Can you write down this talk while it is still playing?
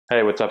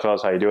Hey, what's up,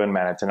 fellas? How you doing?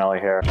 Man, Antonelli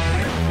here.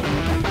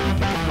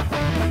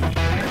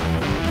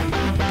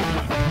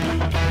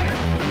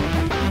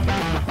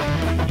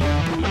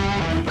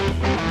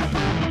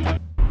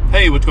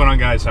 Hey, what's going on,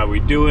 guys? How we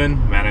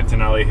doing? Man,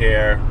 Antonelli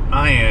here.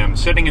 I am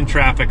sitting in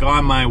traffic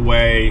on my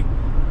way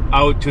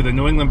out to the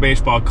New England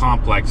Baseball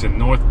Complex in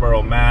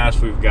Northborough, Mass.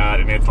 We've got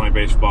an Antonelli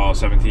Baseball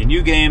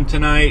 17U game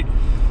tonight,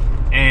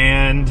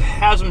 and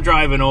as I'm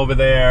driving over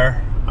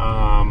there,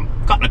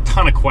 gotten a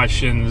ton of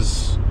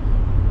questions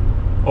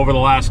over the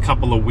last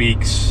couple of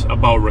weeks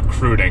about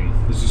recruiting.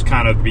 This is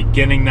kind of the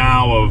beginning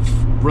now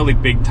of really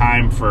big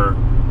time for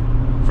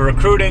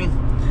recruiting,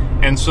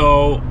 and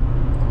so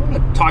I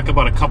want to talk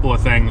about a couple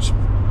of things.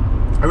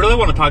 I really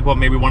want to talk about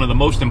maybe one of the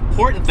most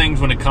important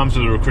things when it comes to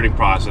the recruiting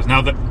process.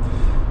 Now,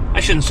 I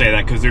shouldn't say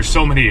that because there's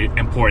so many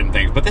important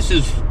things, but this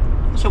is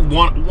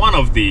one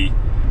of the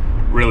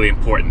really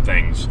important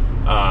things,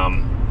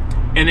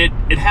 and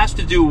it has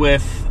to do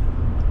with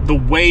the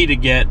way to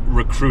get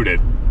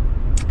recruited.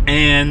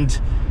 And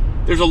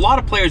there's a lot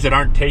of players that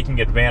aren't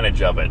taking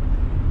advantage of it.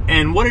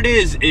 And what it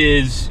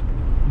is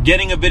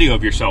getting a video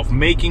of yourself,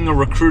 making a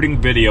recruiting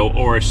video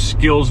or a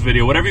skills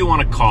video, whatever you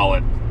want to call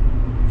it.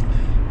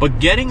 But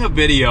getting a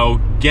video,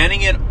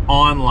 getting it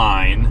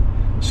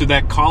online so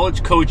that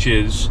college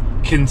coaches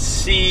can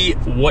see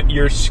what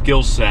your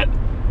skill set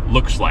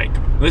looks like.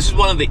 This is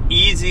one of the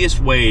easiest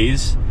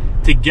ways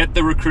to get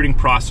the recruiting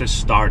process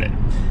started.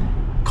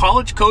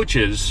 College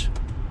coaches,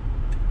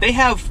 they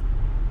have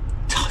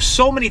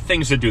so many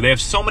things to do. They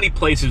have so many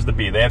places to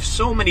be. They have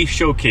so many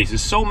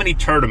showcases, so many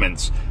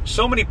tournaments,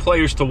 so many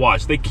players to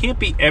watch. They can't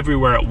be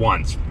everywhere at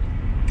once.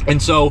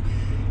 And so,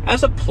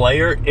 as a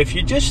player, if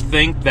you just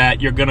think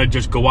that you're going to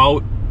just go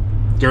out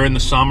during the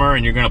summer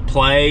and you're going to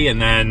play,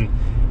 and then,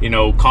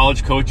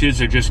 college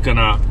coaches are you're just going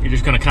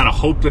to kind of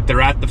hope that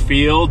they're at the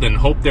field and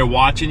hope they're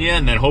watching you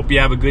and then hope you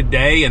have a good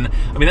day. And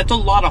I mean, that's a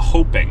lot of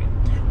hoping,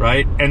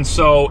 right? And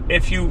so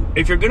if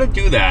you're going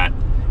to do that,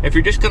 if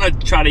you're just going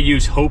to try to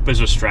use hope as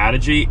a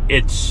strategy,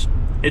 it's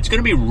going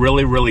to be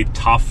really, really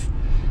tough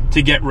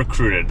to get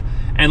recruited.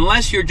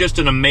 Unless you're just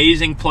an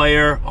amazing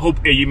player,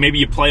 maybe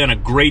you play on a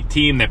great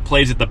team that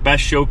plays at the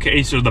best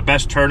showcase or the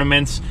best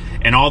tournaments,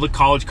 and all the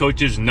college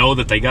coaches know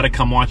that they got to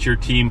come watch your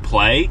team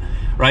play,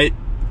 right?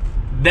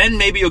 Then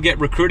maybe you'll get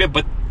recruited,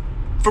 but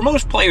for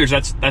most players,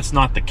 that's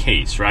not the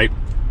case, right?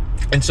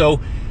 And so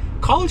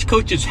college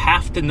coaches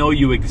have to know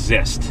you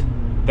exist.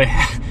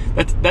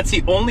 That's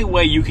the only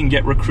way you can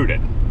get recruited.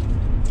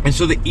 And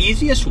so the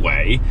easiest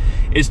way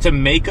is to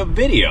make a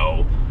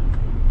video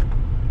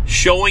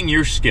showing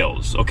your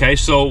skills, okay?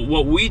 So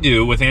what we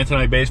do with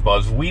Antonelli Baseball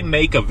is we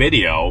make a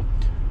video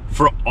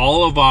for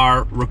all of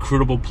our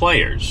recruitable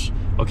players,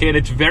 okay? And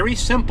it's very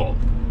simple.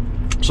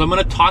 So I'm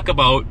going to talk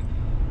about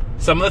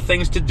some of the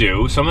things to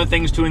do, some of the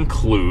things to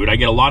include. I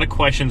get a lot of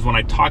questions when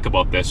I talk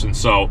about this, and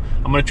so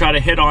I'm going to try to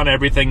hit on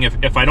everything.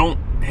 If I don't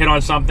hit on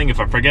something,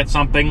 if I forget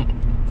something,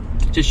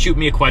 just shoot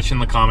me a question in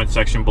the comment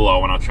section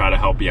below and I'll try to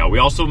help you out. We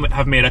also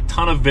have made a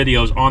ton of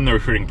videos on the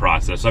recruiting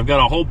process. I've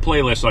got a whole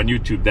playlist on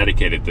YouTube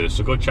dedicated to this,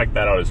 so go check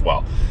that out as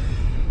well.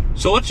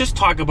 So let's just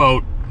talk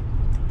about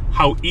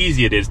how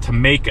easy it is to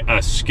make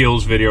a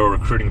skills video or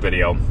recruiting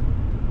video.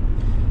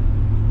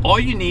 All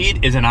you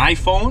need is an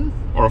iPhone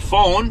or a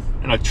phone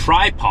and a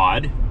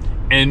tripod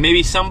and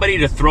maybe somebody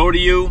to throw to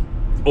you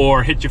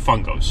or hit your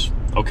fungos,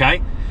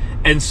 okay?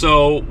 And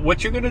so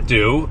what you're going to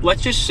do,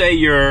 let's just say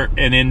you're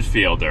an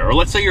infielder, or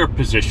let's say you're a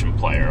position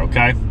player,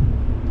 okay?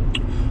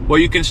 Well,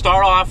 you can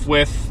start off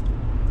with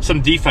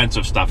some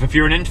defensive stuff. If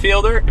you're an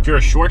infielder, if you're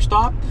a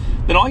shortstop,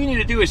 then all you need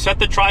to do is set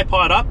the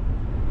tripod up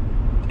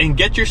and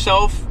get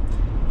yourself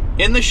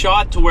in the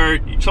shot to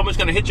where someone's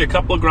going to hit you a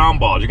couple of ground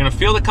balls. You're going to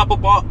field a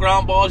couple of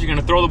ground balls. You're going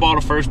to throw the ball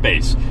to first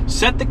base.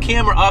 Set the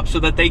camera up so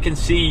that they can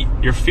see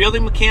your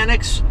fielding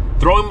mechanics,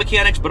 throwing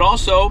mechanics, but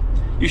also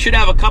you should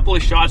have a couple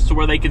of shots to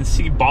where they can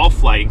see ball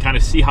flight and kind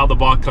of see how the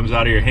ball comes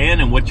out of your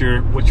hand and what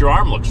your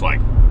arm looks like,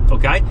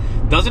 okay?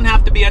 Doesn't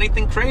have to be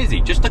anything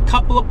crazy. Just a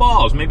couple of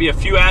balls, maybe a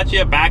few at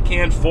you,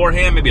 backhand,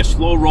 forehand, maybe a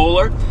slow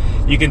roller.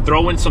 You can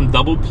throw in some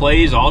double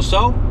plays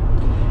also,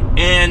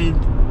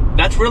 and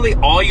that's really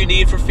all you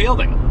need for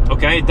fielding,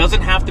 okay? It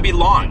doesn't have to be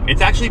long.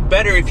 It's actually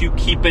better if you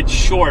keep it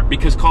short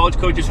because college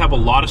coaches have a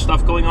lot of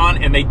stuff going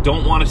on and they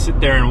don't want to sit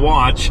there and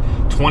watch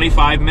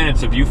 25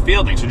 minutes of you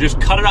fielding. So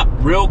just cut it up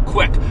real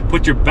quick.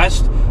 Put your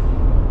best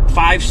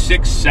 5,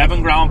 6,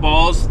 7 ground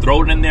balls,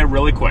 throw it in there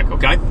really quick,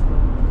 okay?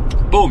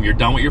 Boom, you're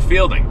done with your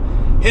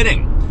fielding.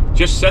 Hitting,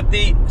 just set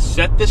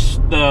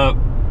the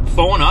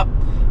phone up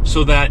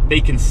so that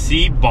they can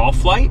see ball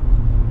flight,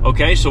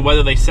 okay? So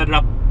whether they set it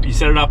up, you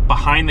set it up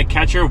behind the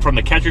catcher from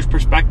the catcher's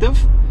perspective,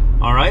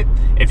 all right?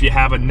 If you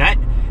have a net,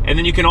 and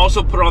then you can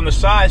also put it on the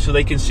side so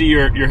they can see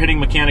your hitting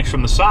mechanics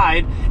from the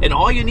side, and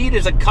all you need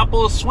is a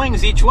couple of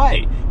swings each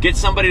way. Get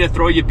somebody to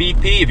throw you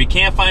BP. If you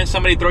can't find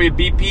somebody to throw you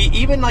BP,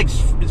 even like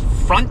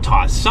front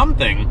toss,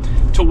 something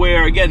to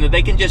where, again, that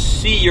they can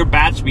just see your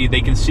bat speed,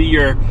 they can see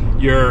your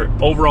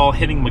overall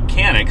hitting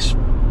mechanics,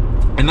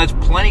 and that's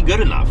plenty good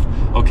enough,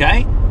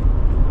 okay?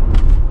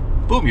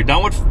 boom, you're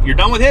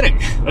done with hitting.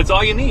 That's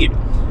all you need.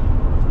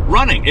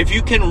 Running, if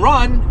you can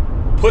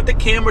run, put the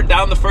camera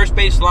down the first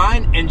base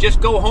line and just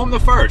go home the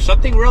first.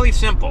 Something really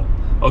simple,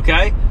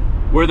 okay?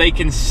 Where they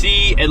can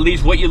see at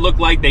least what you look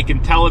like. They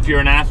can tell if you're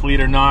an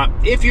athlete or not.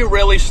 If you're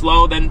really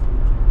slow, then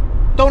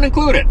don't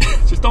include it.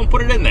 Just don't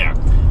put it in there,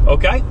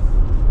 okay?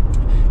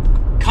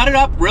 Cut it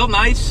up real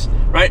nice,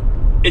 right?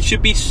 It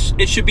should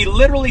be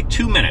literally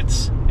 2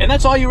 minutes. And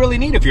that's all you really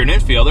need if you're an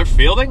infielder.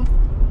 Fielding,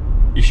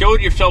 you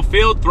showed yourself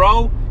field,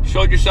 throw,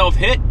 showed yourself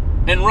hit,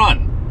 and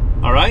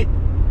run, all right?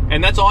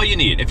 And that's all you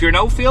need. If you're an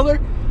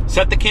outfielder,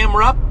 set the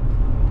camera up,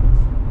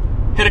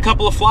 hit a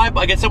couple of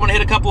get someone to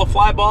hit a couple of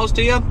fly balls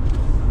to you,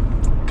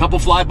 couple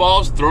fly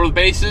balls, throw the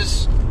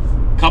bases,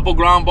 couple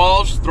ground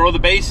balls, throw the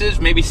bases,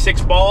 maybe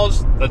 6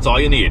 balls. That's all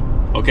you need,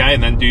 okay?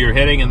 And then do your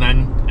hitting, and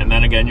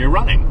then again you're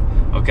running,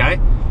 okay?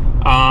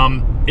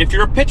 If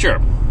you're a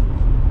pitcher,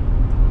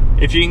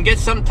 if you can get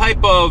some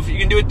type of, you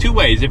can do it 2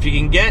 ways. If you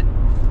can get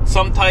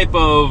some type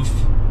of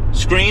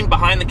screen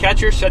behind the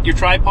catcher, set your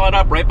tripod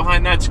up right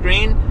behind that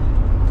screen.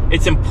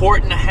 It's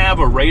important to have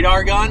a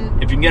radar gun.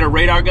 If you can get a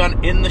radar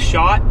gun in the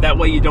shot, that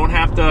way you don't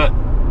have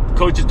to,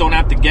 coaches don't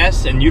have to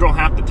guess, and you don't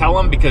have to tell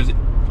them, because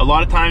a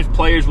lot of times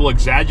players will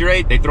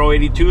exaggerate. They throw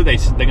 82, they're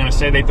going to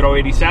say they throw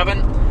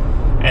 87.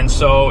 And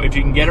so if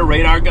you can get a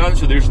radar gun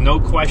so there's no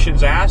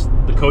questions asked,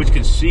 the coach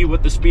can see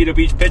what the speed of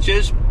each pitch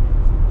is.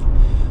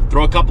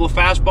 Throw a couple of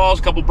fastballs,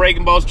 a couple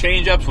breaking balls,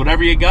 change-ups,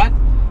 whatever you got.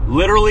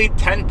 Literally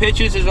 10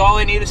 pitches is all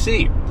they need to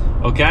see,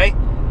 okay?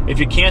 If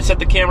you can't set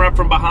the camera up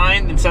from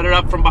behind, then set it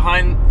up from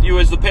behind you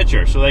as the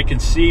pitcher so they can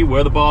see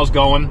where the ball's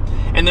going.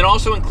 And then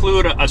also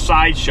include a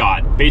side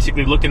shot,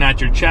 basically looking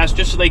at your chest,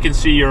 just so they can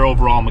see your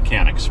overall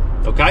mechanics,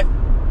 okay?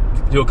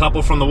 Do a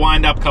couple from the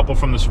windup, couple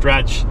from the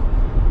stretch,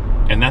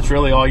 and that's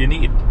really all you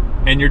need.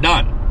 And you're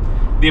done.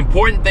 The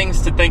important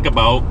things to think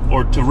about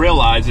or to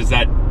realize is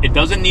that it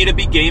doesn't need to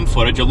be game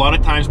footage. A lot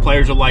of times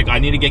players are like, I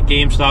need to get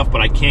game stuff,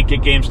 but I can't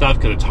get game stuff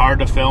because it's hard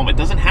to film. It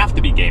doesn't have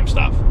to be game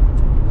stuff.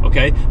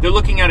 Okay, they're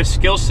looking at a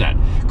skill set.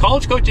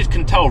 College coaches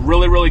can tell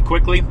really, really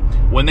quickly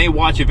when they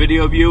watch a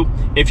video of you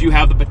if you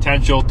have the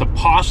potential to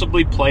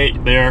possibly play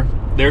at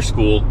their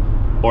school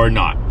or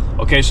not.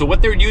 Okay, so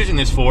what they're using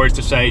this for is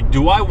to say,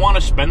 do I want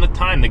to spend the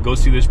time to go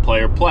see this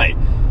player play?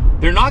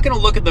 They're not going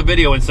to look at the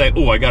video and say,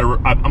 oh, I'm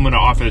going to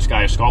offer this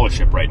guy a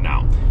scholarship right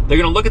now. They're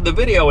going to look at the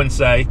video and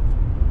say,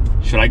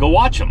 should I go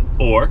watch him?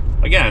 Or,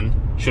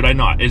 again, should I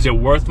not? Is it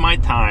worth my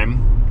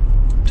time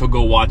to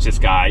go watch this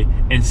guy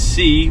and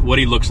see what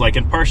he looks like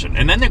in person?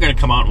 And then they're going to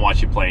come out and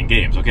watch you playing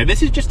games, okay?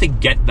 This is just to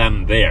get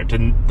them there,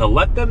 to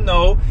let them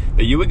know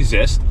that you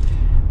exist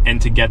and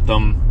to get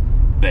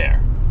them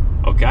there,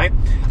 okay?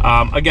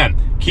 Again,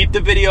 keep the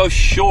video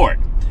short.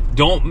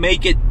 Don't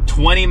make it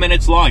 20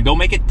 minutes long. Don't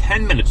make it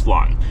 10 minutes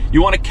long.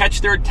 You want to catch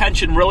their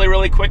attention really,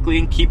 really quickly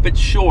and keep it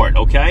short,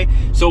 okay?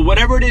 So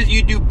whatever it is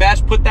you do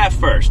best, put that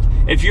first.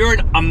 If you're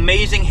an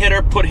amazing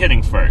hitter, put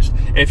hitting first.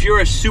 If you're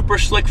a super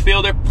slick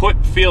fielder,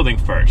 put fielding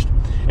first.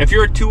 If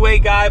you're a two-way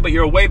guy, but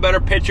you're a way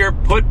better pitcher,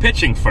 put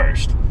pitching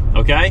first,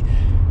 okay?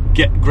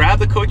 Grab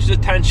the coach's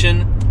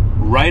attention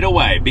right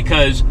away,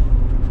 because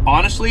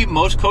honestly,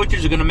 most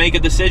coaches are going to make a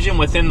decision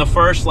within the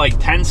first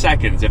 10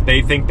 seconds if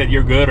they think that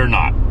you're good or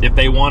not, if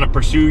they want to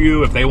pursue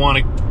you, if they want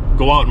to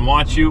go out and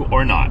watch you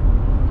or not.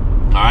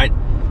 All right?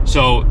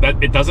 So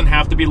that it doesn't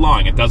have to be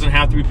long. It doesn't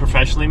have to be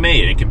professionally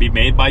made. It can be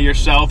made by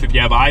yourself. If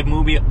you have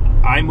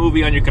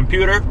iMovie on your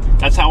computer,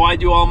 that's how I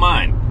do all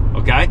mine.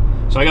 Okay?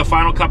 So I got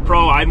Final Cut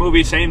Pro,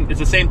 iMovie, it's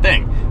the same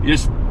thing. You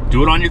just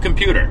do it on your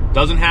computer.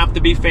 Doesn't have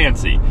to be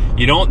fancy.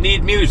 You don't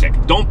need music.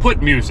 Don't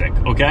put music,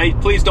 okay?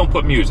 Please don't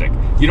put music.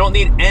 You don't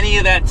need any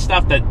of that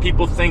stuff that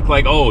people think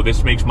oh,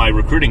 this makes my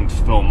recruiting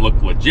film look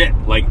legit.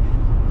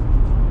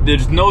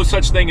 There's no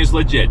such thing as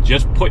legit.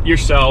 Just put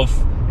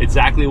yourself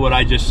exactly what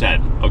I just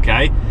said,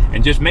 okay?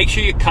 And just make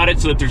sure you cut it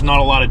so that there's not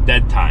a lot of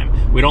dead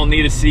time. We don't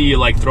need to see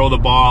you throw the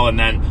ball and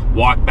then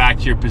walk back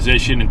to your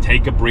position and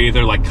take a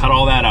breather. Cut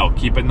all that out.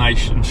 Keep it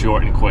nice and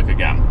short and quick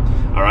again,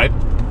 all right?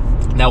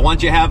 Now,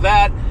 once you have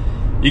that,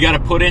 you got to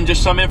put in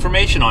just some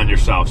information on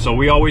yourself. So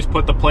we always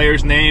put the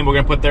player's name. We're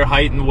going to put their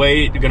height and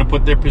weight. We're going to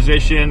put their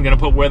position. Going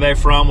to put where they're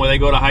from, where they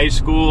go to high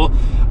school,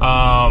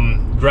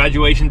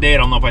 graduation date. I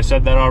don't know if I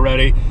said that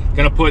already.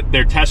 Going to put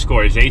their test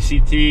scores,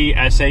 ACT,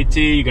 SAT.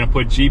 You're going to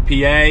put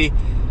GPA.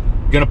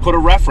 You're going to put a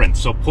reference.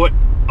 So put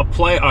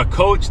a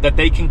coach that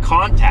they can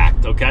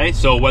contact, okay?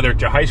 So whether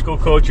it's your high school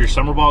coach, your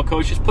summer ball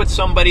coach, just put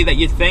somebody that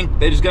you think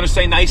that is going to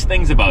say nice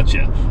things about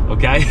you,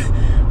 okay?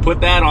 Put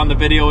that on the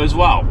video as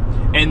well.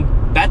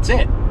 And that's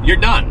it. You're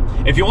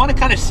done. If you want to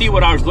kind of see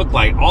what ours look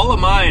like, all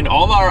of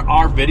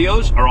our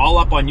videos are all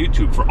up on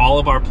YouTube for all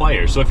of our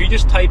players. So if you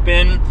just type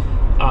in,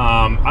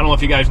 I don't know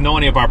if you guys know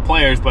any of our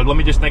players, but let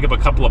me just think of a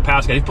couple of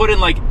past guys. You put in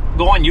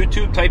go on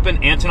YouTube, type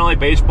in Antonelli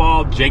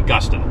Baseball, Jake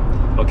Gustin.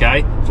 Okay?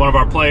 It's one of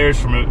our players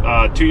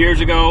from 2 years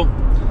ago.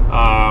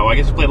 I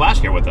guess he played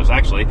last year with us,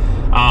 actually.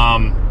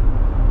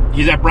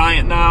 He's at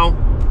Bryant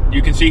now.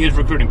 You can see his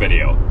recruiting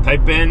video.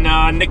 Type in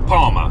Nick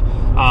Palma.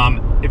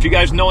 if you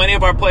guys know any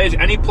of our players,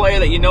 any player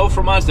that you know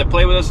from us that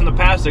played with us in the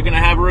past, they're going to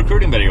have a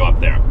recruiting video up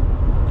there.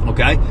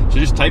 Okay, so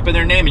just type in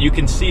their name and you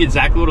can see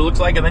exactly what it looks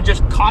like, and then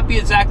just copy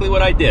exactly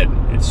what I did.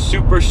 It's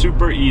super,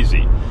 super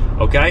easy.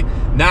 Okay,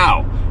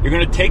 now you're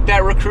going to take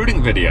that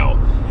recruiting video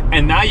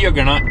and now you're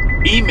going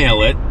to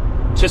email it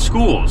to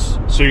schools.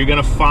 So you're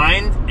going to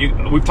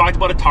find, we've talked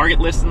about a target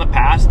list in the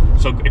past,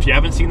 so if you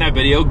haven't seen that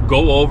video,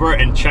 go over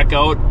and check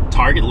out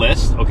target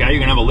list. Okay, you're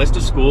going to have a list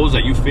of schools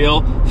that you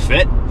feel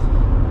fit,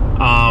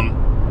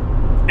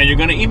 and you're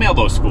going to email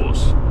those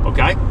schools.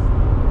 Okay,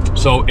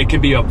 so it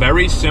can be a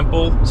very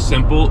simple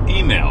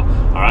email.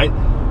 All right,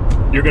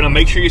 you're going to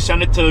make sure you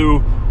send it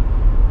to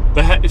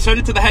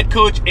the head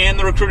coach and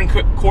the recruiting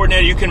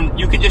coordinator. You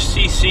can just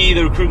CC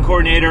the recruiting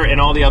coordinator and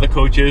all the other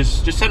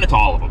coaches. Just send it to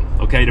all of them,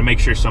 okay, to make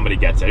sure somebody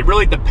gets it. It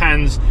really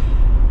depends.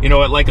 You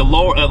know, at like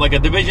a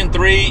Division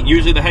III,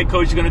 usually the head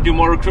coach is going to do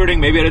more recruiting.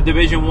 Maybe at a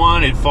Division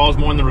I, it falls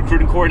more on the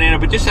recruiting coordinator.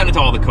 But just send it to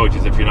all the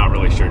coaches if you're not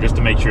really sure, just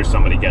to make sure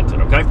somebody gets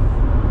it, okay?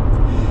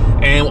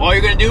 And all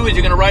you're going to do is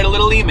you're going to write a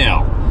little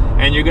email.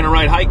 And you're going to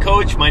write, "Hi,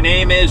 coach, my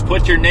name is,"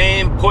 put your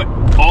name, put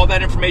all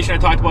that information I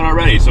talked about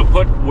already. So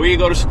put where you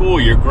go to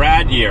school, your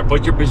grad year,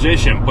 put your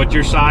position, put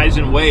your size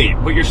and weight,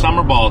 put your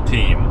summer ball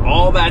team,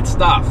 all that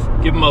stuff.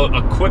 Give them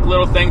a quick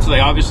little thing so they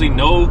obviously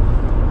know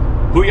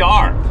who you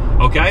are,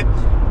 okay?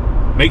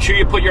 Make sure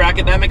you put your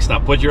academic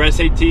stuff. Put your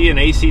SAT and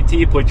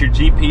ACT, put your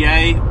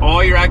GPA,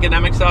 all your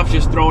academic stuff,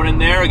 just throw it in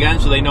there again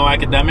so they know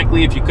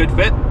academically if you could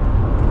fit.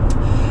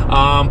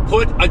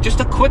 Put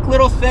just a quick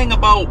little thing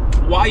about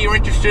why you're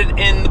interested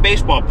in the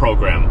baseball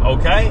program,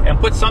 okay? And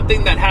put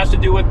something that has to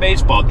do with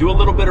baseball. Do a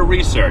little bit of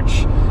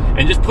research.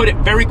 And just put it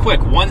very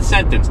quick, one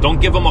sentence. Don't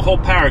give them a whole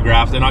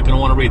paragraph. They're not going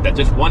to want to read that.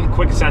 Just one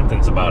quick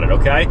sentence about it,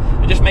 okay?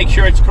 And just make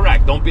sure it's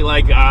correct. Don't be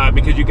like,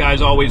 because you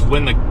guys always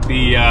win the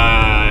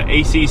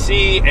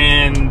ACC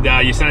and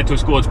you send it to a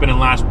school that's been in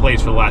last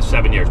place for the last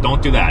 7 years.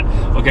 Don't do that,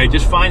 okay?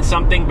 Just find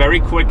something very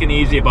quick and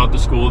easy about the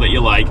school that you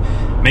like.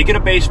 Make it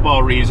a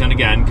baseball reason,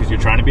 again, because you're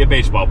trying to be a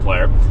baseball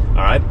player, all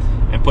right?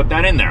 And put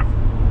that in there.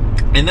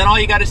 And then all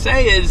you got to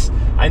say is,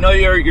 I know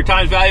your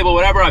time's valuable,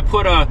 whatever. I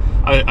put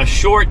a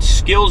short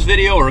skills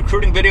video or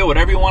recruiting video,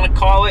 whatever you want to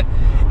call it.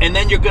 And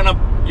then you're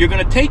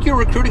gonna take your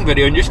recruiting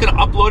video and you're just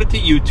gonna upload it to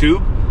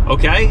YouTube,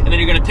 okay? And then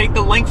you're gonna take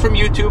the link from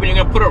YouTube and you're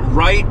gonna put it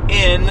right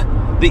in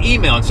the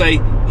email and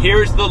say,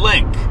 "Here's the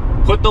link."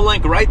 Put the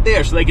link right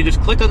there so they can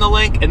just click on the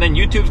link and then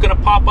YouTube's gonna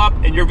pop up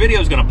and your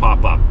video's gonna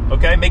pop up,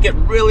 okay? Make it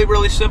really,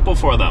 really simple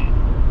for them,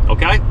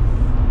 okay?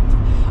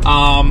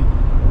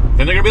 Then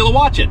they're gonna be able to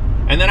watch it.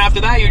 And then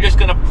after that, you're just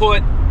gonna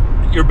put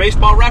your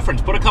baseball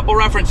reference. Put a couple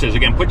references.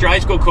 Again, put your high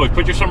school coach,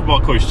 put your summer ball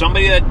coach,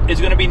 somebody that is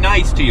going to be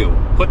nice to you.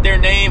 Put their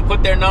name,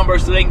 put their number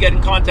so they can get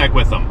in contact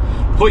with them.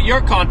 Put your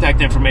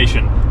contact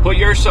information. Put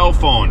your cell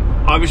phone.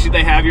 Obviously,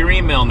 they have your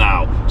email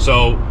now.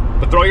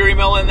 But throw your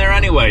email in there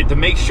anyway to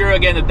make sure,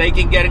 again, that they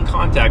can get in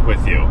contact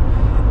with you.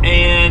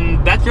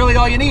 And that's really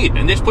all you need.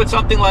 And just put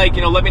something like,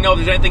 let me know if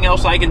there's anything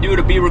else I can do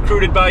to be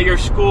recruited by your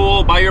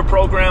school, by your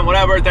program,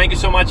 whatever. Thank you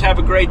so much. Have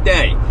a great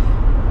day.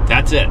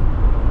 That's it.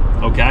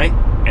 Okay?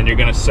 And you're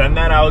going to send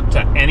that out to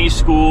any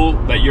school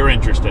that you're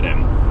interested in.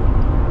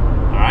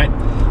 All right?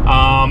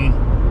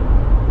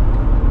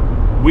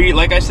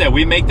 Like I said,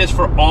 we make this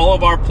for all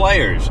of our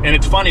players. And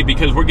it's funny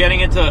because we're getting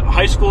into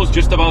high school is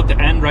just about to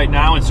end right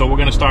now. And so we're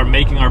going to start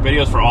making our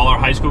videos for all our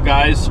high school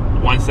guys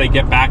once they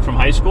get back from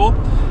high school.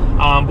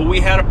 But we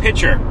had a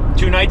pitcher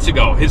 2 nights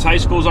ago. His high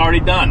school's already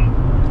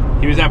done.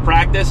 He was at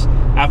practice.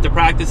 After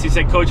practice, he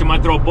said, "Coach, I'm going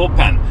to throw a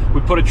bullpen."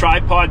 We put a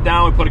tripod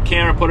down. We put a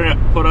camera,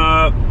 put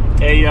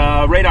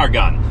a radar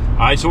gun.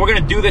 All right, so we're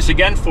going to do this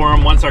again for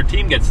him once our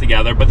team gets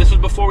together, but this was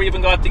before we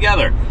even got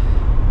together.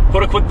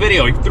 Put a quick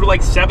video. He threw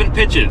like 7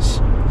 pitches.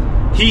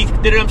 He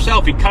did it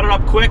himself. He cut it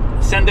up quick,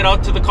 send it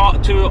out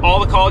to all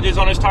the colleges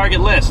on his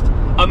target list.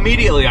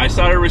 Immediately, I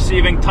started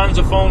receiving tons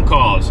of phone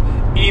calls,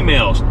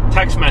 emails,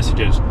 text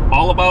messages,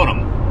 all about him.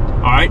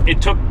 All right,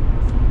 it took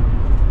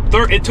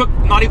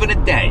not even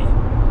a day.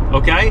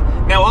 Okay?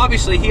 Now,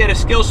 obviously, he had a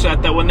skill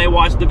set that when they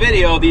watched the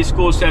video, these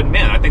schools said,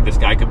 "Man, I think this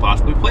guy could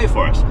possibly play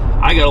for us.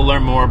 I got to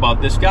learn more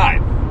about this guy."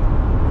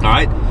 All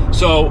right?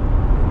 So,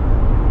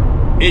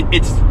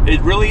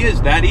 it really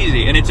is that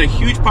easy. And it's a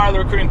huge part of the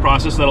recruiting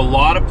process that a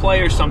lot of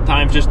players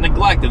sometimes just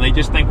neglect. And they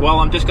just think, well,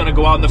 I'm just going to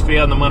go out in the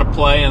field and I'm going to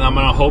play and I'm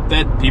going to hope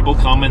that people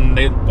come and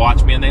they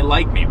watch me and they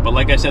like me. But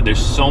like I said,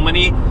 there's so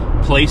many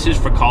places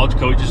for college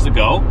coaches to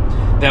go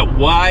that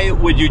why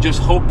would you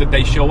just hope that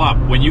they show up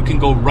when you can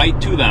go right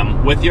to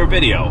them with your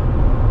video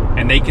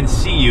and they can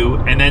see you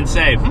and then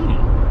say,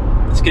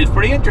 this kid's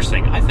pretty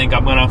interesting. I think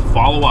I'm going to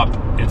follow up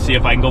and see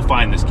if I can go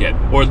find this kid,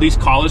 or at least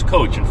call his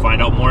coach and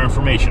find out more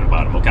information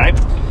about him, okay?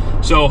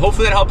 So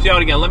hopefully that helps you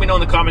out. Again, let me know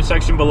in the comment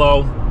section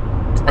below.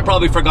 I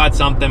probably forgot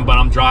something, but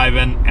I'm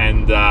driving,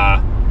 and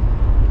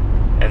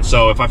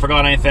so if I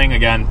forgot anything,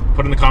 again,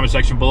 put it in the comment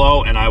section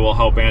below, and I will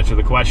help answer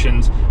the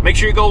questions. Make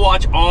sure you go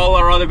watch all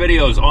our other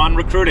videos on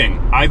recruiting.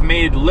 I've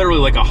made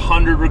literally like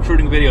 100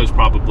 recruiting videos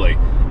probably,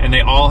 and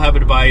they all have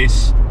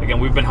advice. Again,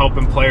 we've been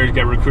helping players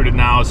get recruited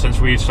now since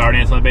we started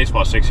Antonelli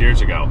Baseball 6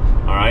 years ago,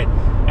 all right?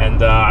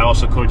 And I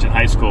also coach in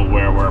high school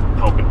where we're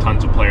helping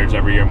tons of players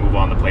every year move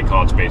on to play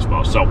college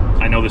baseball. So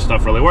I know this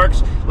stuff really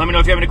works. Let me know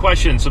if you have any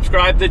questions.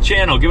 Subscribe to the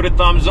channel. Give it a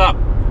thumbs up.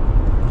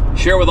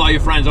 Share with all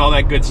your friends, all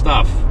that good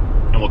stuff.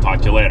 And we'll talk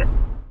to you later.